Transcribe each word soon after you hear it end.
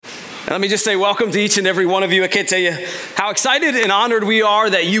Let me just say welcome to each and every one of you. I can't tell you how excited and honored we are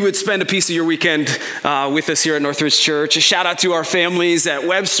that you would spend a piece of your weekend with us here at Northridge Church. A shout out to our families at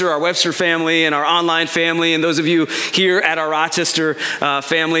Webster, our Webster family, and our online family, and those of you here at our Rochester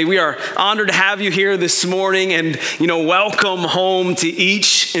family. We are honored to have you here this morning, and welcome home to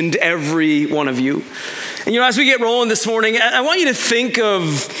each and every one of you. And as we get rolling this morning, I want you to think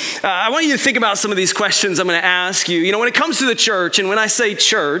about some of these questions I'm going to ask you. When it comes to the church, and when I say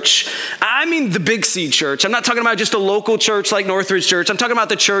church, I mean the Big C church. I'm not talking about just a local church like Northridge Church. I'm talking about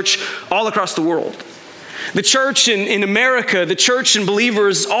the church all across the world. The church in America, the church and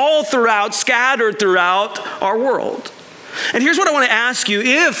believers all throughout, scattered throughout our world. And here's what I want to ask you.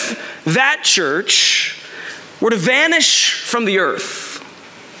 If that church were to vanish from the earth,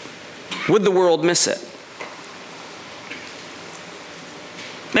 would the world miss it?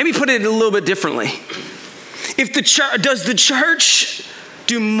 Maybe put it a little bit differently. Does the church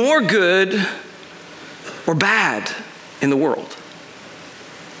do more good or bad in the world?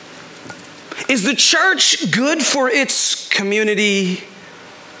 Is the church good for its community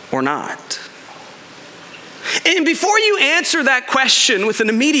or not? And before you answer that question with an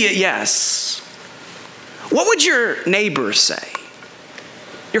immediate yes, what would your neighbor say?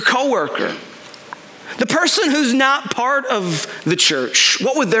 Your coworker? The person who's not part of the church,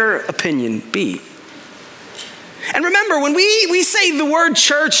 what would their opinion be? And remember, when we say the word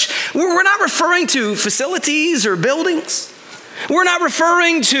church, we're not referring to facilities or buildings. We're not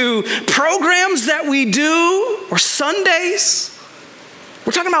referring to programs that we do or Sundays.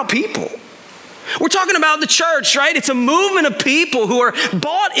 We're talking about people. We're talking about the church, right? It's a movement of people who are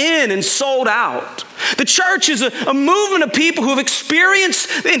bought in and sold out. The church is a movement of people who have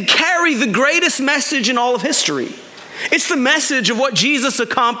experienced and carry the greatest message in all of history. It's the message of what Jesus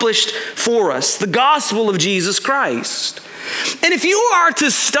accomplished for us, the gospel of Jesus Christ. And if you are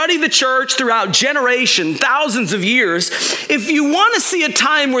to study the church throughout generations, thousands of years, if you want to see a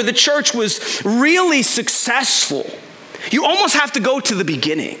time where the church was really successful, you almost have to go to the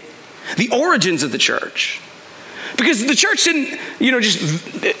beginning, the origins of the church. Because the church didn't,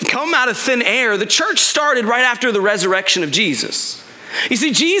 just come out of thin air. The church started right after the resurrection of Jesus. You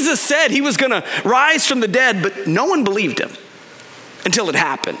see, Jesus said he was going to rise from the dead, but no one believed him until it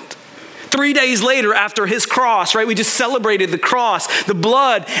happened. 3 days later after his cross, right? We just celebrated the cross, the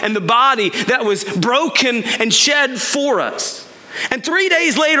blood and the body that was broken and shed for us. And 3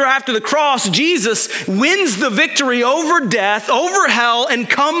 days later after the cross, Jesus wins the victory over death, over hell, and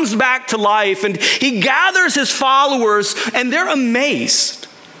comes back to life. And he gathers his followers, and they're amazed.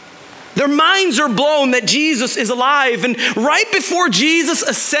 Their minds are blown that Jesus is alive. And right before Jesus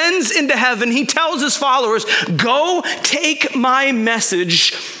ascends into heaven, he tells his followers, "Go take my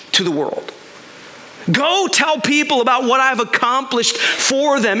message to the world. Go tell people about what I've accomplished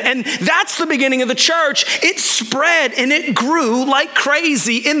for them." And that's the beginning of the church. It spread and it grew like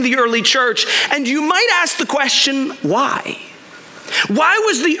crazy in the early church. And you might ask the question, why? Why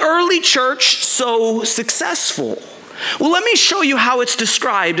was the early church so successful? Well, let me show you how it's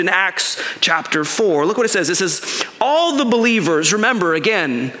described in Acts chapter 4. Look what it says. It says, all the believers, remember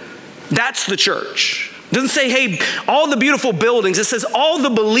again, that's the church. It doesn't say, hey, all the beautiful buildings. It says all the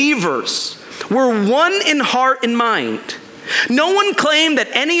believers were one in heart and mind. No one claimed that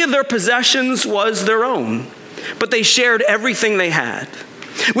any of their possessions was their own, but they shared everything they had.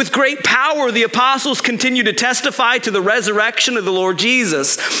 With great power, the apostles continued to testify to the resurrection of the Lord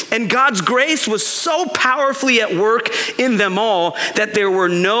Jesus, and God's grace was so powerfully at work in them all that there were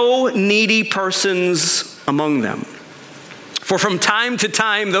no needy persons among them. For from time to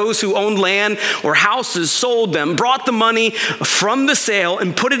time, those who owned land or houses sold them, brought the money from the sale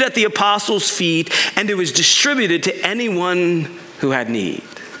and put it at the apostles' feet, and it was distributed to anyone who had need.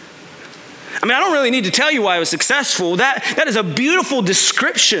 I don't really need to tell you why it was successful. That is a beautiful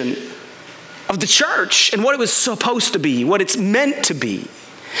description of the church and what it was supposed to be, what it's meant to be.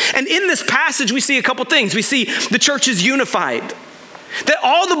 And in this passage, we see a couple things. We see the church is unified. That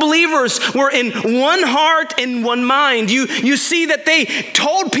all the believers were in one heart and one mind. You see that they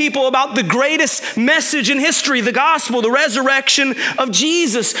told people about the greatest message in history, the gospel, the resurrection of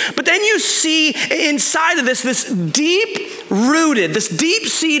Jesus. But then you see inside of this deep-rooted, this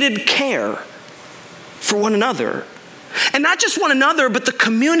deep-seated care for one another. And not just one another, but the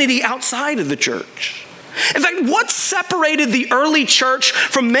community outside of the church. In fact, what separated the early church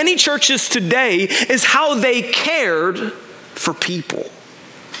from many churches today is how they cared for people.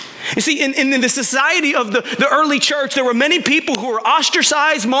 You see, in the society of the early church, there were many people who were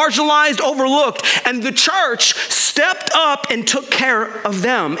ostracized, marginalized, overlooked, and the church stepped up and took care of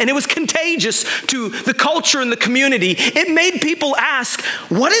them. And it was contagious to the culture and the community. It made people ask,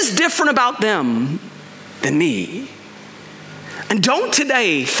 what is different about them than me? And don't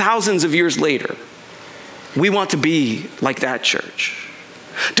today, thousands of years later, we want to be like that church?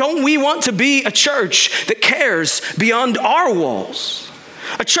 Don't we want to be a church that cares beyond our walls?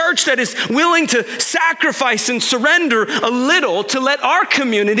 A church that is willing to sacrifice and surrender a little to let our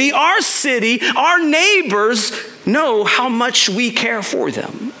community, our city, our neighbors know how much we care for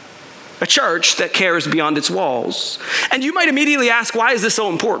them. A church that cares beyond its walls. And you might immediately ask, why is this so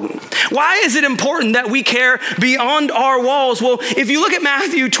important? Why is it important that we care beyond our walls? Well, if you look at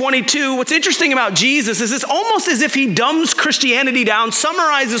Matthew 22, what's interesting about Jesus is it's almost as if he dumbs Christianity down,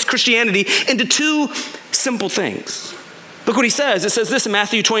 summarizes Christianity into two simple things. Look what he says. It says this in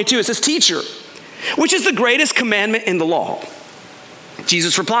Matthew 22. It says, "Teacher, which is the greatest commandment in the law?"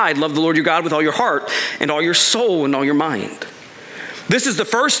 Jesus replied, "Love the Lord your God with all your heart and all your soul and all your mind. This is the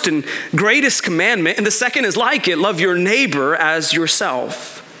first and greatest commandment, and the second is like it. Love your neighbor as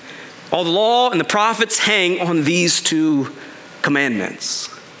yourself. All the law and the prophets hang on these two commandments."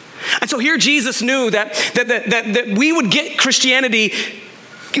 And so here Jesus knew that we would get Christianity,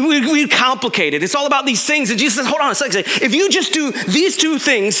 we complicate it. It's all about these things. And Jesus says, hold on a second. If you just do these two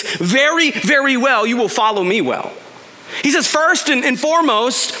things very, very well, you will follow me well. He says, first and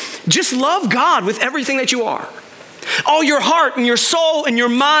foremost, just love God with everything that you are. All your heart and your soul and your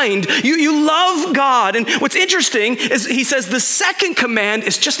mind. You love God. And what's interesting is he says the second command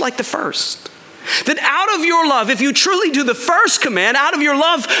is just like the first. That out of your love, if you truly do the first command, out of your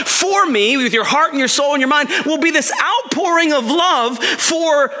love for me, with your heart and your soul and your mind, will be this outpouring of love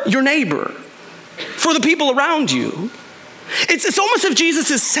for your neighbor, for the people around you. It's almost as if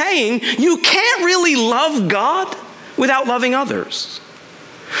Jesus is saying, you can't really love God without loving others.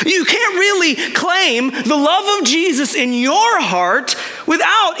 You can't really claim the love of Jesus in your heart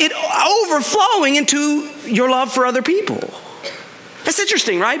without it overflowing into your love for other people. That's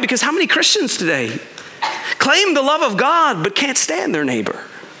interesting, right? Because how many Christians today claim the love of God but can't stand their neighbor?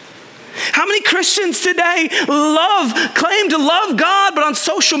 How many Christians today claim to love God, but on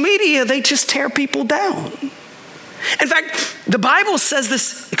social media they just tear people down? In fact, the Bible says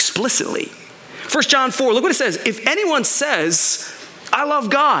this explicitly. 1 John 4, look what it says. If anyone says, I love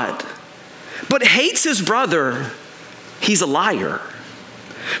God, but hates his brother, he's a liar.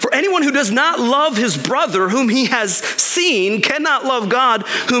 For anyone who does not love his brother whom he has seen cannot love God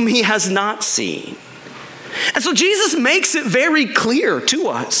whom he has not seen. And so Jesus makes it very clear to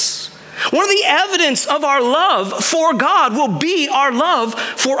us. One of the evidence of our love for God will be our love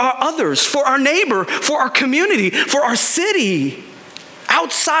for our others, for our neighbor, for our community, for our city,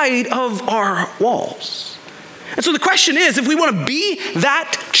 outside of our walls. And so the question is, if we want to be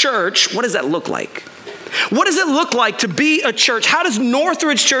that church, what does that look like? What does it look like to be a church? How does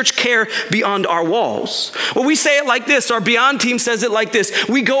Northridge Church care beyond our walls? Well, we say it like this. Our Beyond team says it like this.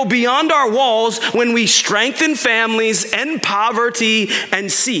 We go beyond our walls when we strengthen families, end poverty,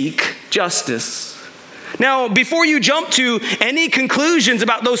 and seek justice. Now, before you jump to any conclusions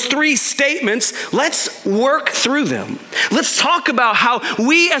about those three statements, let's work through them. Let's talk about how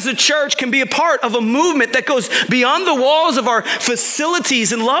we as a church can be a part of a movement that goes beyond the walls of our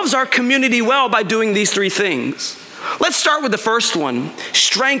facilities and loves our community well by doing these three things. Let's start with the first one,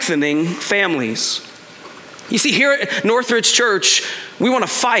 strengthening families. You see, here at Northridge Church, we want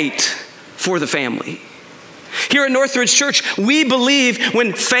to fight for the family. Here at Northridge Church, we believe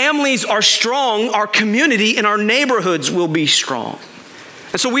when families are strong, our community and our neighborhoods will be strong.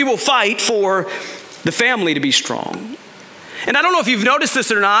 And so we will fight for the family to be strong. And I don't know if you've noticed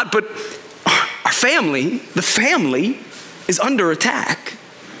this or not, but our family, the family, is under attack.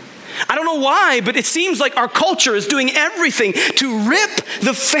 I don't know why, but it seems like our culture is doing everything to rip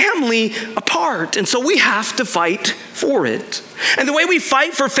the family apart. And so we have to fight for it. And the way we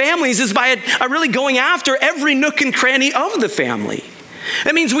fight for families is by really going after every nook and cranny of the family.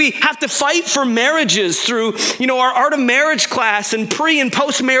 That means we have to fight for marriages through, our Art of Marriage class and pre- and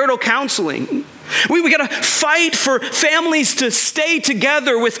post-marital counseling. We got to fight for families to stay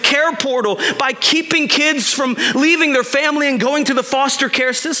together with Care Portal by keeping kids from leaving their family and going to the foster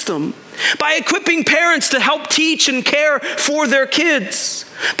care system. By equipping parents to help teach and care for their kids.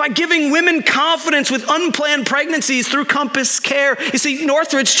 By giving women confidence with unplanned pregnancies through Compass Care. You see,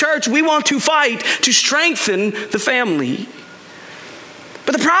 Northridge Church, we want to fight to strengthen the family.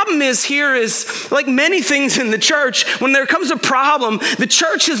 But the problem is like many things in the church, when there comes a problem, the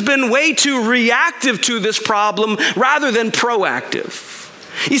church has been way too reactive to this problem rather than proactive.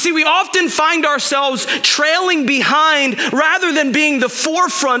 You see, we often find ourselves trailing behind rather than being the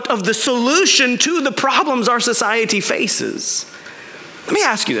forefront of the solution to the problems our society faces. Let me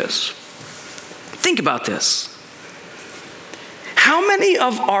ask you this. Think about this. How many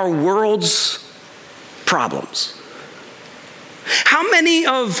of our world's problems, how many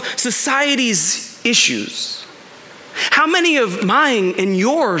of society's issues, how many of mine and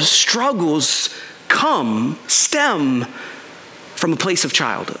your struggles stem from a place of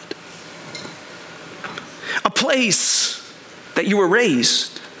childhood? A place that you were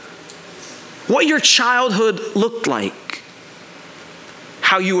raised, what your childhood looked like,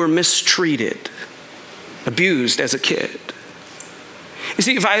 how you were mistreated, abused as a kid. You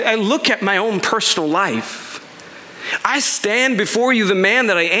see, if I look at my own personal life, I stand before you the man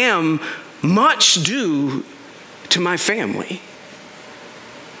that I am, much due to my family.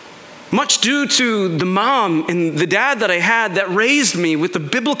 Much due to the mom and the dad that I had that raised me with a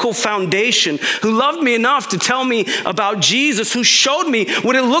biblical foundation, who loved me enough to tell me about Jesus, who showed me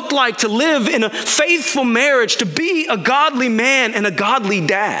what it looked like to live in a faithful marriage, to be a godly man and a godly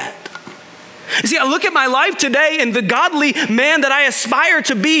dad. You see, I look at my life today and the godly man that I aspire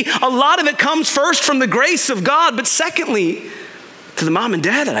to be, a lot of it comes first from the grace of God, but secondly, to the mom and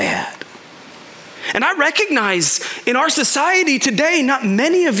dad that I had. And I recognize in our society today, not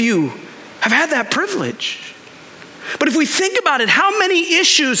many of you have had that privilege. But if we think about it, how many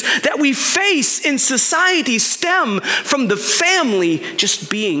issues that we face in society stem from the family just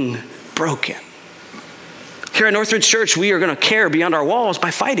being broken? Here at Northridge Church, we are going to care beyond our walls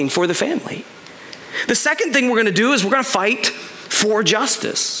by fighting for the family. The second thing we're going to do is we're going to fight for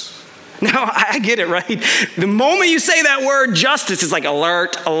justice. Now, I get it, right? The moment you say that word justice, it's like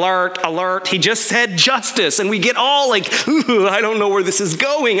alert, alert, alert. He just said justice. And we get all like, I don't know where this is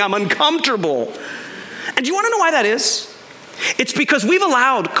going. I'm uncomfortable. And do you want to know why that is? It's because we've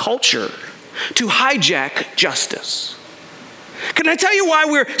allowed culture to hijack justice. Can I tell you why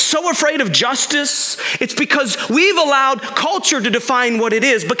we're so afraid of justice? It's because we've allowed culture to define what it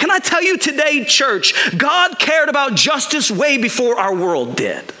is. But can I tell you today, church, God cared about justice way before our world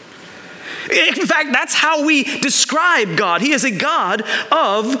did. In fact, that's how we describe God. He is a God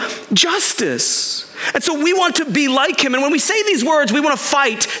of justice. And so we want to be like him. And when we say these words, we want to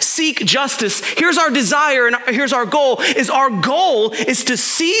fight, seek justice. Here's our desire and here's our goal is to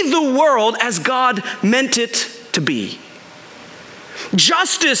see the world as God meant it to be.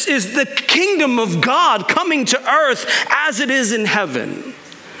 Justice is the kingdom of God coming to earth as it is in heaven.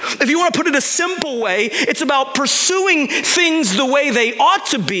 If you want to put it a simple way, it's about pursuing things the way they ought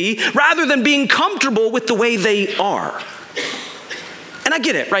to be rather than being comfortable with the way they are. And I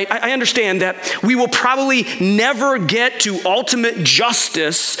get it, right? I understand that we will probably never get to ultimate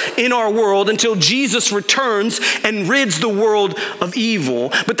justice in our world until Jesus returns and rids the world of evil.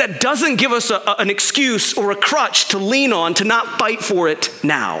 But that doesn't give us an excuse or a crutch to lean on to not fight for it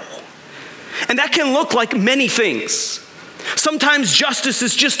now. And that can look like many things. Sometimes justice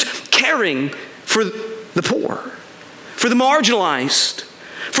is just caring for the poor, for the marginalized,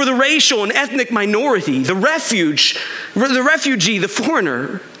 for the racial and ethnic minority, the refugee, the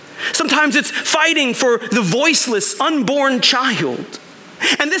foreigner. Sometimes it's fighting for the voiceless, unborn child.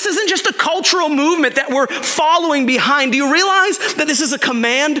 And this isn't just a cultural movement that we're following behind. Do you realize that this is a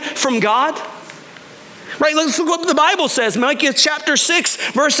command from God? Right, let's look what the Bible says. Micah chapter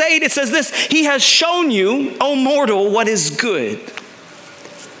 6, verse 8, it says this: He has shown you, O mortal, what is good.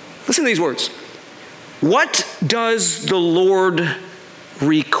 Listen to these words. What does the Lord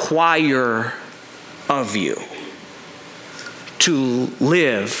require of you? To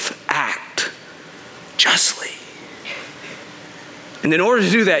live, act justly. And in order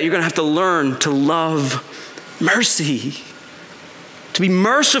to do that, you're going to have to learn to love mercy. To be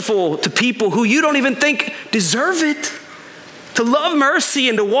merciful to people who you don't even think deserve it. To love mercy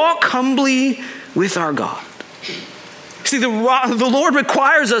and to walk humbly with our God. See, the Lord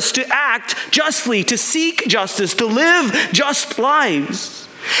requires us to act justly, to seek justice, to live just lives.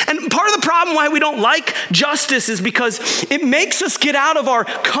 And part of the problem why we don't like justice is because it makes us get out of our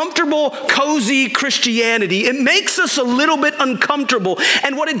comfortable, cozy Christianity. It makes us a little bit uncomfortable.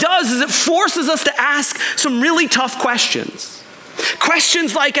 And what it does is it forces us to ask some really tough questions.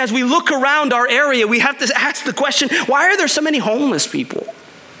 Questions like, as we look around our area, we have to ask the question, why are there so many homeless people?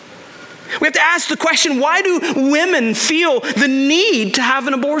 We have to ask the question, why do women feel the need to have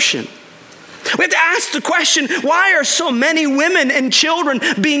an abortion? We have to ask the question, why are so many women and children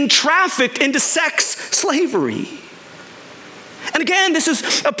being trafficked into sex slavery? And again, this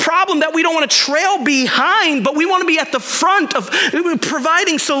is a problem that we don't want to trail behind, but we want to be at the front of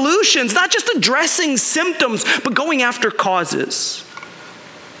providing solutions, not just addressing symptoms, but going after causes.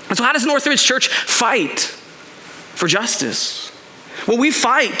 And so how does Northridge Church fight for justice? Well, we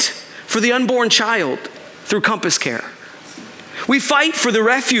fight for the unborn child through Compass Care. We fight for the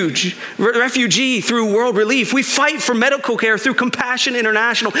refugee through World Relief. We fight for medical care through Compassion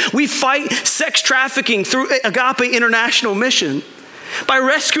International. We fight sex trafficking through Agape International Mission. By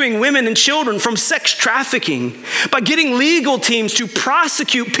rescuing women and children from sex trafficking, by getting legal teams to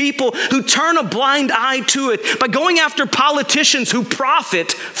prosecute people who turn a blind eye to it, by going after politicians who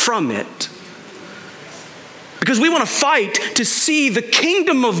profit from it. Because we want to fight to see the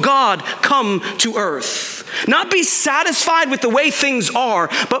kingdom of God come to earth. Not be satisfied with the way things are,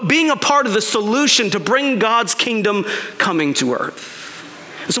 but being a part of the solution to bring God's kingdom coming to earth.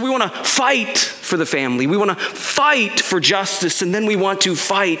 And so we want to fight for the family. We want to fight for justice. And then we want to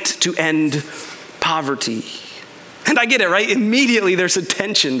fight to end poverty. And I get it, right? Immediately there's a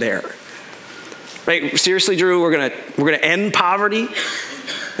tension there. Right? Seriously, Drew, we're gonna end poverty?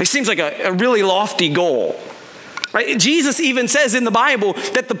 It seems like a really lofty goal. Right? Jesus even says in the Bible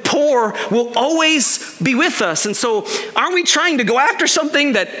that the poor will always be with us. And so aren't we trying to go after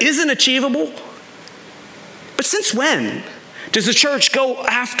something that isn't achievable? But since when does the church go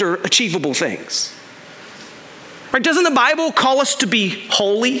after achievable things? Right? Doesn't the Bible call us to be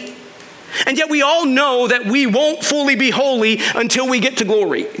holy? And yet we all know that we won't fully be holy until we get to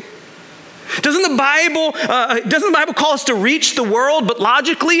glory. Doesn't the Bible call us to reach the world? But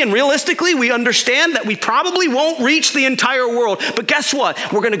logically and realistically, we understand that we probably won't reach the entire world. But guess what?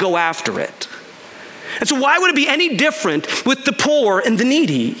 We're going to go after it. And so why would it be any different with the poor and the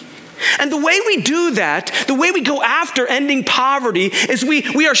needy? And the way we do that, the way we go after ending poverty, is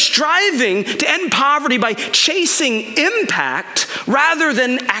we are striving to end poverty by chasing impact rather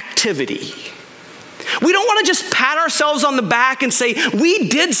than activity. We don't want to just pat ourselves on the back and say, we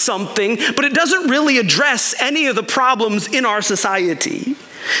did something, but it doesn't really address any of the problems in our society.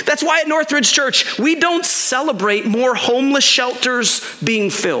 That's why at Northridge Church, we don't celebrate more homeless shelters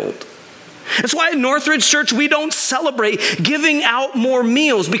being filled. That's why at Northridge Church, we don't celebrate giving out more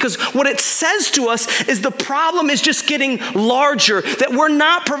meals, because what it says to us is the problem is just getting larger, that we're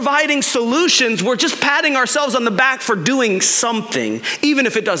not providing solutions. We're just patting ourselves on the back for doing something, even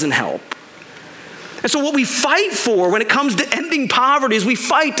if it doesn't help. And so what we fight for when it comes to ending poverty is we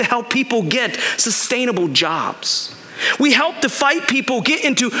fight to help people get sustainable jobs. We help to fight people get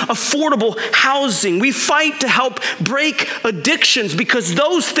into affordable housing. We fight to help break addictions, because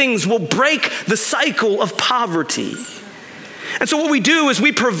those things will break the cycle of poverty. And so what we do is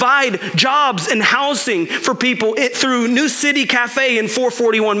we provide jobs and housing for people through New City Cafe and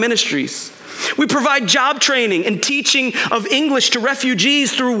 441 Ministries. We provide job training and teaching of English to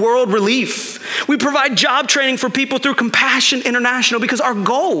refugees through World Relief. We provide job training for people through Compassion International, because our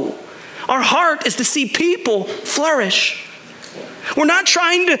goal, our heart, is to see people flourish. We're not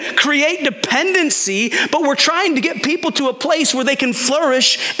trying to create dependency, but we're trying to get people to a place where they can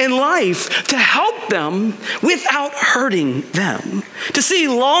flourish in life, to help them without hurting them, to see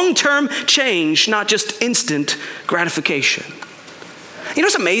long-term change, not just instant gratification. You know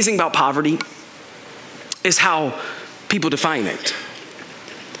what's amazing about poverty is how people define it.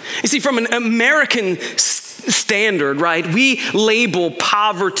 You see, from an American standard, right, we label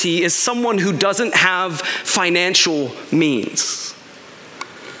poverty as someone who doesn't have financial means.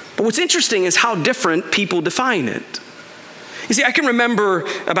 But what's interesting is how different people define it. You see, I can remember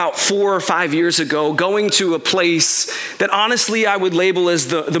about 4 or 5 years ago going to a place that honestly I would label as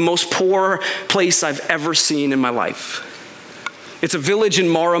the most poor place I've ever seen in my life. It's a village in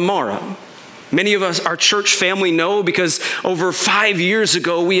Mara Mara. Many of us, our church family, know, because over 5 years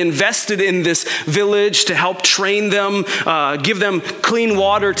ago, we invested in this village to help train them, give them clean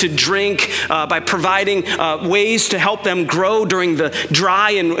water to drink by providing ways to help them grow during the dry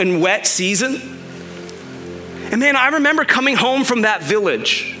and wet season. And man, I remember coming home from that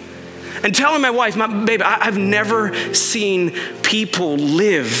village and telling my wife, babe, I've never seen people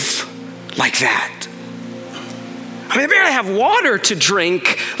live like that. I mean, they barely have water to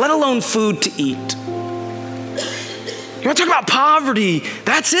drink, let alone food to eat. You want to talk about poverty?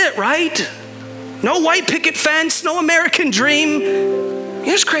 That's it, right? No white picket fence, no American dream. You know,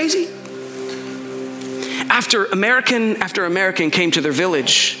 it's crazy. After American came to their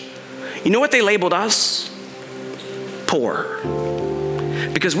village, you know what they labeled us? Poor.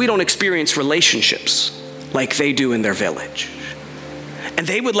 Because we don't experience relationships like they do in their village. And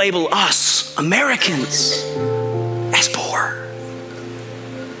they would label us, Americans, as poor.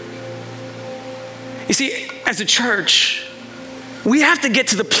 You see, as a church, we have to get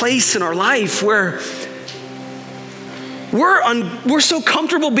to the place in our life where we're so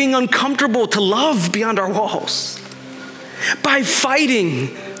comfortable being uncomfortable to love beyond our walls by fighting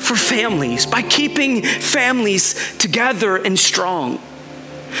for for families, by keeping families together and strong,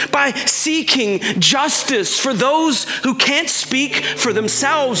 by seeking justice for those who can't speak for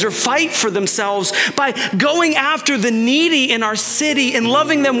themselves or fight for themselves, by going after the needy in our city and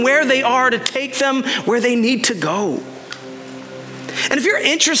loving them where they are to take them where they need to go. And if you're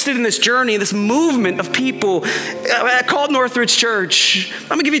interested in this journey, this movement of people called Northridge Church, I'm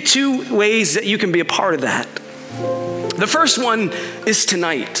gonna give you two ways that you can be a part of that. The first one is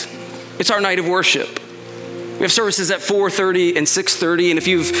tonight. It's our night of worship. We have services at 4:30 and 6:30, and if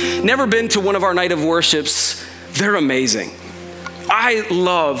you've never been to one of our night of worships, they're amazing. I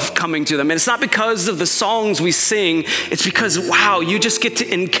love coming to them, and it's not because of the songs we sing, it's because, wow, you just get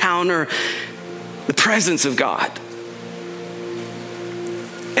to encounter the presence of God.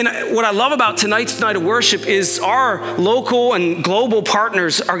 And what I love about tonight's night of worship is our local and global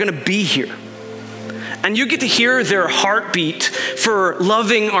partners are gonna be here. And you get to hear their heartbeat for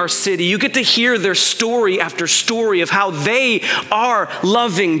loving our city. You get to hear their story after story of how they are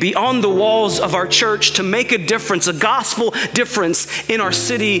loving beyond the walls of our church to make a difference, a gospel difference in our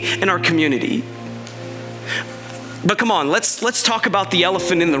city and our community. But come on, let's talk about the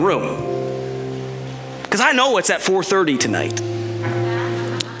elephant in the room. Because I know it's at 4:30 tonight.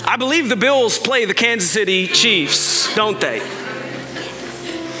 I believe the Bills play the Kansas City Chiefs, don't they?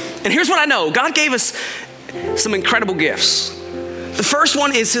 And here's what I know. God gave us some incredible gifts. The first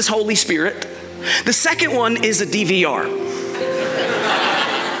one is His Holy Spirit. The second one is a DVR.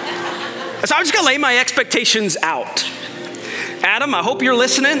 So I'm just gonna lay my expectations out. Adam, I hope you're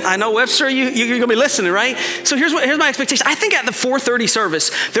listening. I know Webster, you're gonna be listening, right? So here's my expectation. I think at the 4:30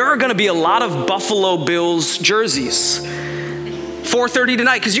 service, there are gonna be a lot of Buffalo Bills jerseys. 4:30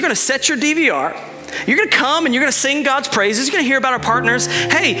 tonight, because you're gonna set your DVR. You're gonna come and you're gonna sing God's praises. You're gonna hear about our partners.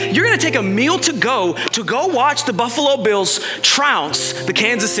 Hey, you're gonna take a meal to go watch the Buffalo Bills trounce the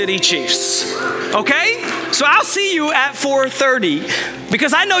Kansas City Chiefs. Okay? So I'll see you at 4:30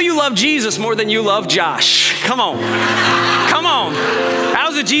 because I know you love Jesus more than you love Josh. Come on. Come on. That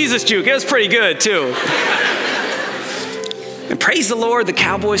was a Jesus juke. It was pretty good too. And praise the Lord, the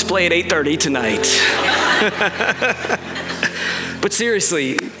Cowboys play at 8:30 tonight. But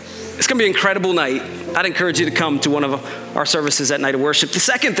seriously, it's gonna be an incredible night. I'd encourage you to come to one of our services at Night of Worship. The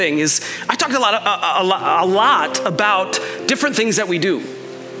second thing is, I talked a lot about different things that we do.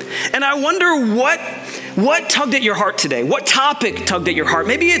 And I wonder what tugged at your heart today? What topic tugged at your heart?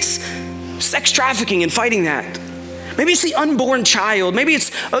 Maybe it's sex trafficking and fighting that. Maybe it's the unborn child. Maybe it's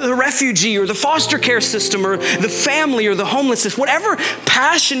the refugee or the foster care system or the family or the homelessness. Whatever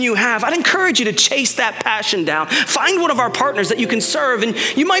passion you have, I'd encourage you to chase that passion down. Find one of our partners that you can serve. And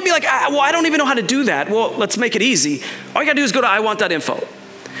you might be like, well, I don't even know how to do that. Well, let's make it easy. All you gotta do is go to iwant.info.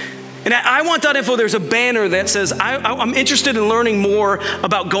 And at iwant.info, there's a banner that says, I'm interested in learning more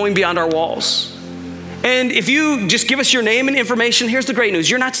about going beyond our walls. And if you just give us your name and information, here's the great news.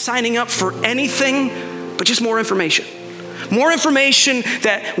 You're not signing up for anything but just more information. More information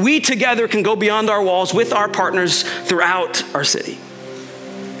that we together can go beyond our walls with our partners throughout our city.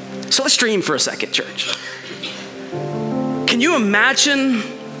 So let's dream for a second, church. Can you imagine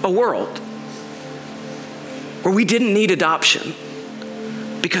a world where we didn't need adoption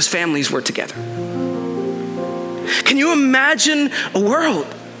because families were together? Can you imagine a world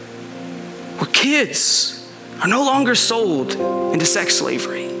where kids are no longer sold into sex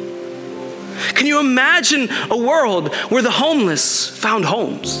slavery? Can you imagine a world where the homeless found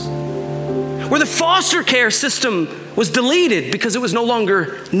homes? Where the foster care system was deleted because it was no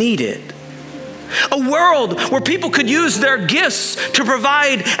longer needed? A world where people could use their gifts to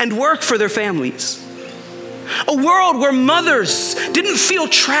provide and work for their families? A world where mothers didn't feel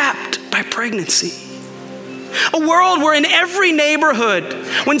trapped by pregnancy? A world where in every neighborhood,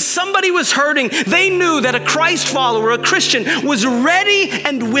 when somebody was hurting, they knew that a Christ follower, a Christian, was ready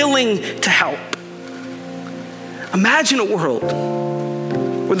and willing to help. Imagine a world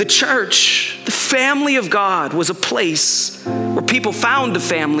where the church, the family of God, was a place where people found a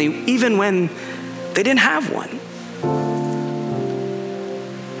family even when they didn't have one.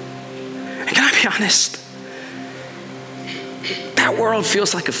 And can I be honest? That world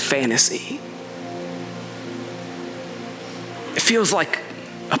feels like a fantasy. It feels like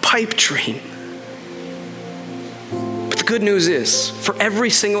a pipe dream. But the good news is, for every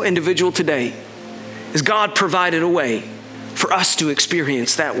single individual today, is God provided a way for us to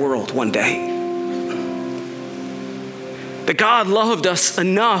experience that world one day. That God loved us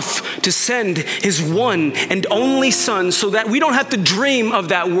enough to send His one and only Son so that we don't have to dream of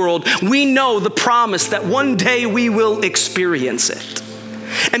that world. We know the promise that one day we will experience it.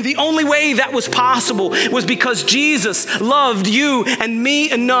 And the only way that was possible was because Jesus loved you and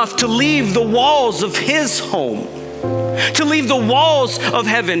me enough to leave the walls of his home, to leave the walls of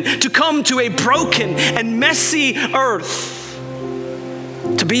heaven, to come to a broken and messy earth,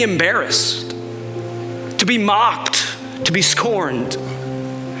 to be embarrassed, to be mocked, to be scorned,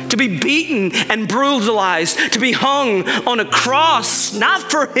 to be beaten and brutalized, to be hung on a cross,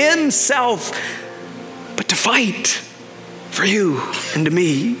 not for himself, but to fight for you and to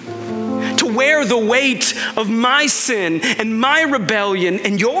me, to wear the weight of my sin and my rebellion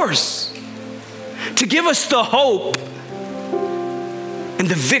and yours, to give us the hope and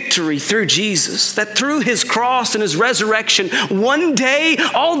the victory through Jesus, that through his cross and his resurrection, one day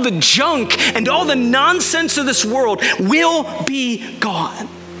all the junk and all the nonsense of this world will be gone.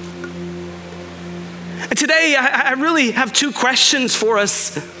 And today, I really have two questions for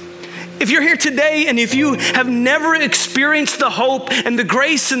us. If you're here today and if you have never experienced the hope and the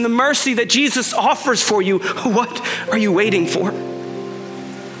grace and the mercy that Jesus offers for you, what are you waiting for?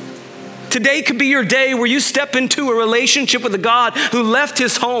 Today could be your day where you step into a relationship with a God who left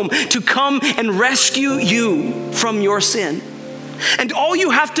his home to come and rescue you from your sin. And all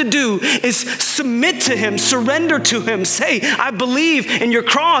you have to do is submit to him, surrender to him, say, I believe in your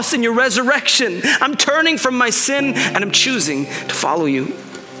cross and your resurrection. I'm turning from my sin and I'm choosing to follow you.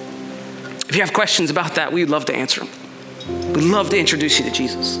 If you have questions about that, we'd love to answer them. We'd love to introduce you to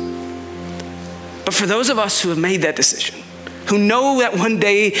Jesus. But for those of us who have made that decision, who know that one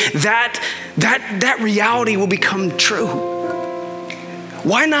day that reality will become true,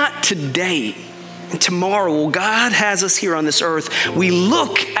 why not today and tomorrow, while God has us here on this earth, we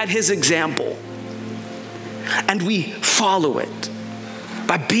look at his example and we follow it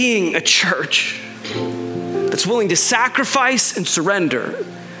by being a church that's willing to sacrifice and surrender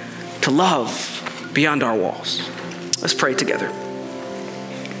to love beyond our walls. Let's pray together.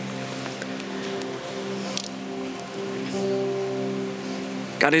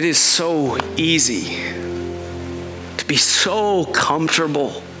 God, it is so easy to be so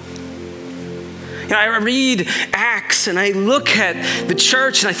comfortable. You know, I read Acts and I look at the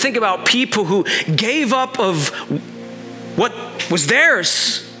church and I think about people who gave up of what was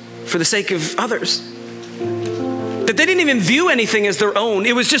theirs for the sake of others. That they didn't even view anything as their own.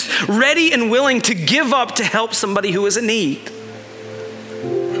 It was just ready and willing to give up to help somebody who was in need.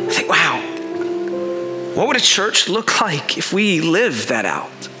 I think, wow, what would a church look like if we lived that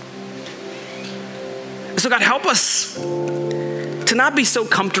out? So God, help us to not be so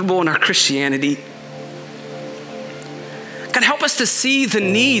comfortable in our Christianity. God, help us to see the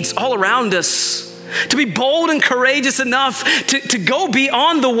needs all around us, to be bold and courageous enough to go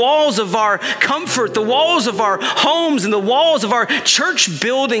beyond the walls of our comfort, the walls of our homes and the walls of our church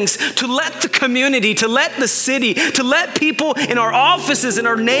buildings, to let the community, to let the city, to let people in our offices, in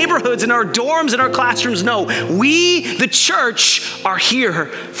our neighborhoods, in our dorms, in our classrooms know we, the church, are here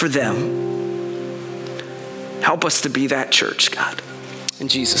for them. Help us to be that church, God. In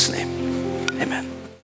Jesus' name, amen.